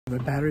My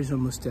battery's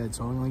almost dead,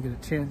 so I'm only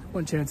get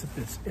one chance at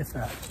this, if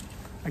that.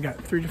 I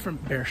got 3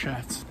 different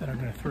Bareshafts that I'm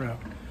gonna throw.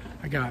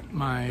 I got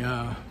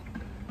my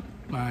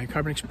my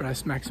Carbon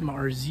Express Maxima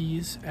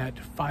RZs at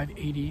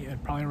 580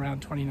 at probably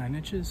around 29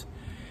 inches.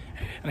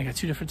 And I got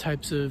 2 different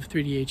types of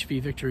 3D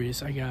HV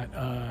Victories. I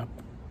got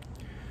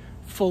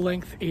full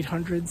length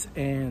 800s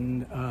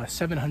and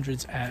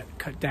 700s at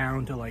cut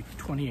down to like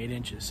 28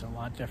 inches, so a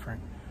lot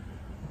different.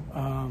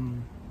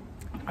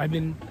 I've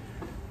been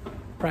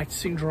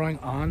practicing drawing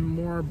on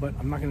more, but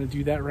I'm not going to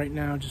do that right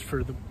now, just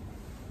for the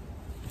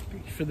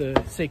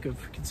sake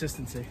of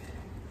consistency.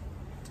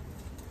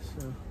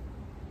 So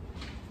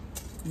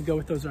we go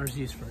with those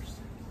RZs first.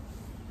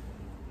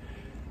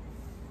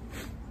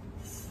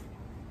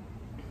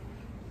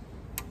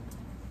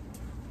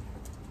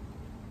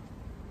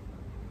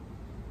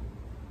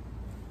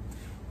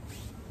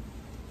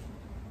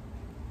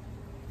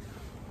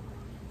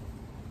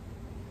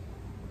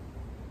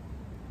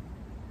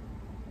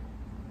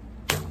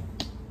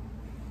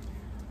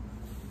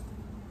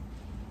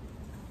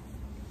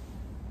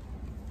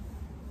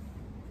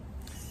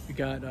 We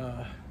got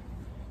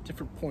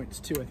different points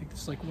too. I think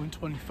it's like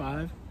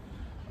 125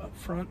 up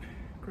front,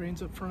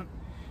 grains up front,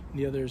 and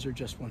the others are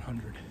just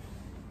 100.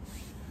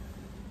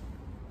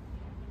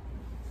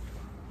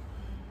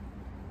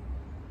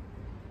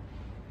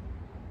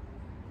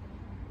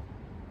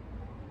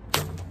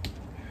 That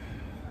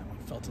one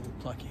felt a little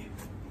plucky.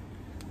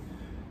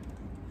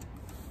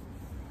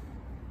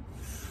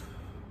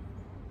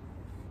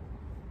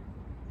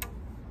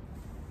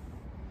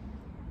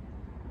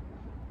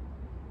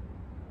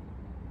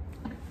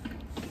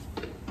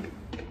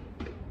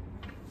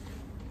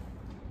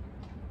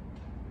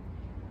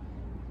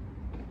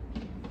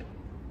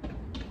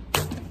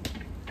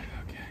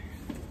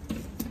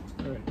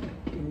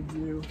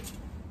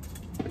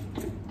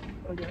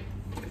 I got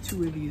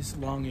 2 of these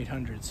long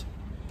 800s,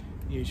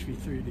 the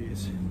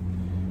HV3Ds.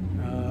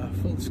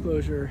 Full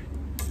disclosure,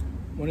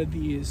 one of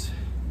these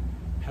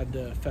had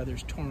the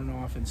feathers torn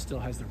off and still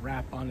has the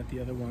wrap on it. The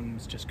other one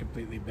was just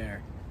completely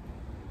bare.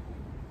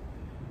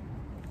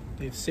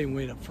 They have the same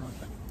weight up front.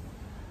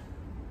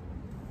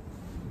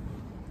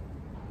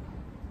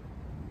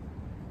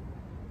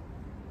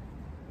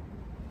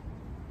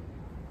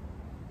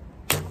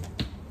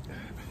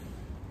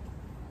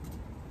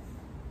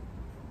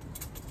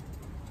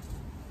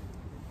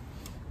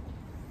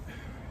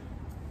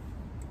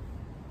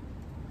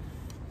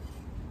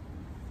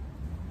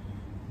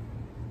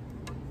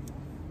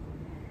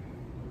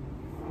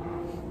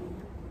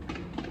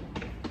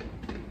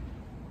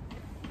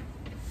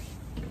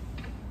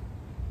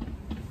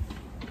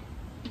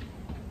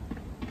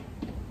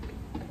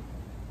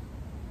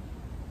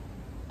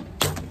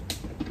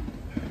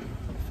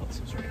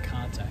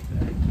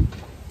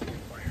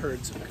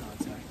 Heard some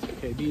contact.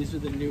 Okay, these are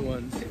the new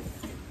ones.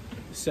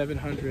 The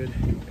 700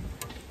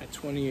 at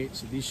 28,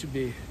 so these should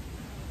be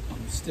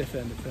on the stiff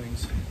end of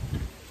things.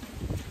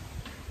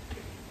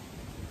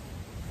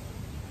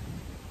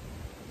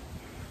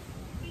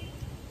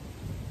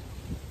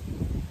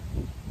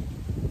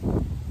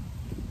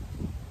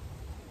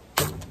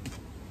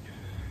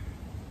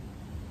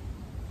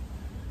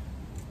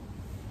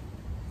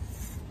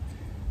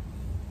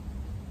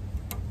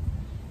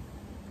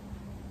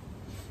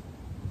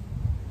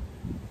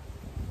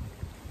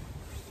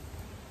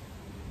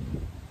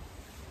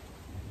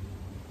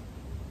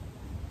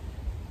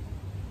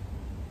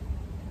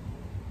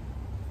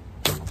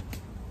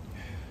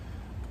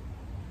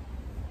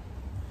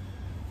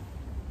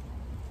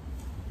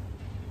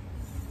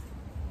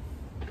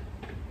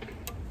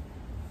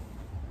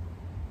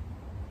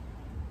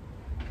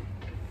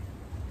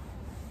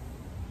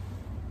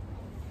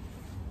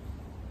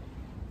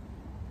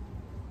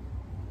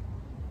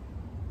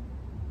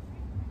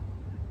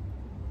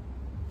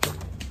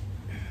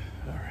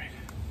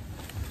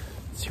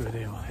 See where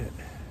they all hit.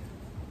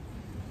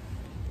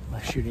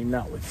 My shooting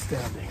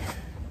notwithstanding.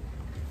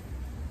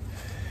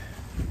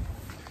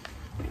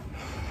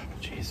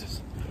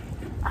 Jesus.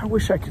 I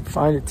wish I could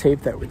find a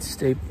tape that would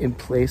stay in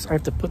place. I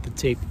have to put the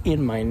tape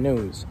in my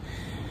nose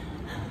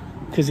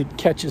because it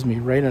catches me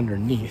right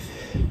underneath.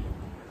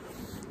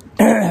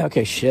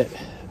 Okay, shit.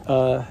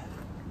 I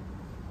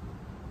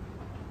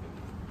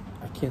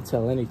can't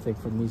tell anything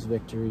from these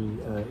Victory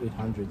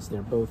 800s.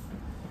 They're both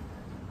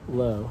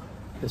low.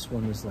 This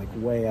one is like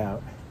way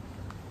out,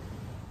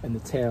 and the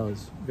tail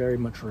is very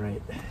much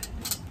right.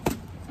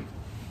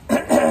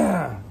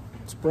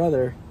 Its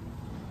brother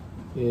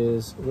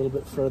is a little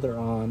bit further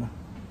on,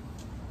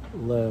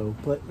 low,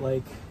 but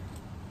like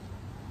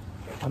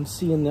I'm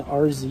seeing the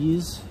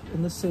RZs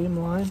in the same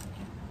line,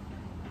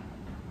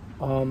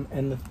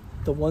 and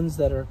the ones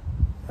that are,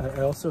 I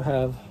also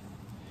have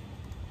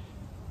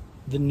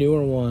the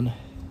newer one,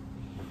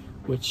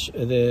 which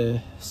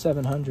the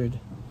 700.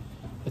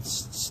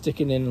 It's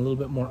sticking in a little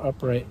bit more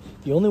upright.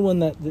 The only one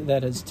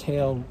that has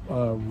tail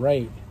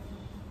right,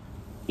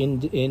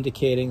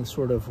 indicating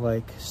sort of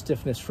like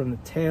stiffness from the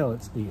tail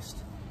at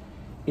least,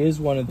 is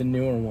one of the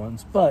newer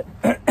ones. But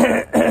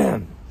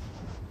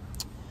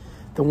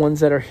The ones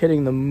that are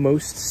hitting the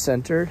most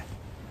centered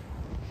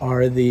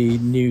are the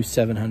new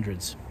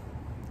 700s.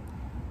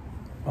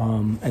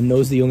 And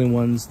those are the only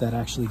ones that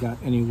actually got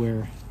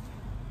anywhere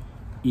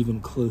even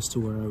close to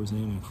where I was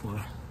aiming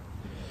for.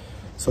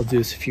 So I'll do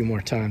this a few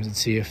more times and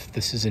see if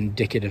this is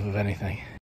indicative of anything.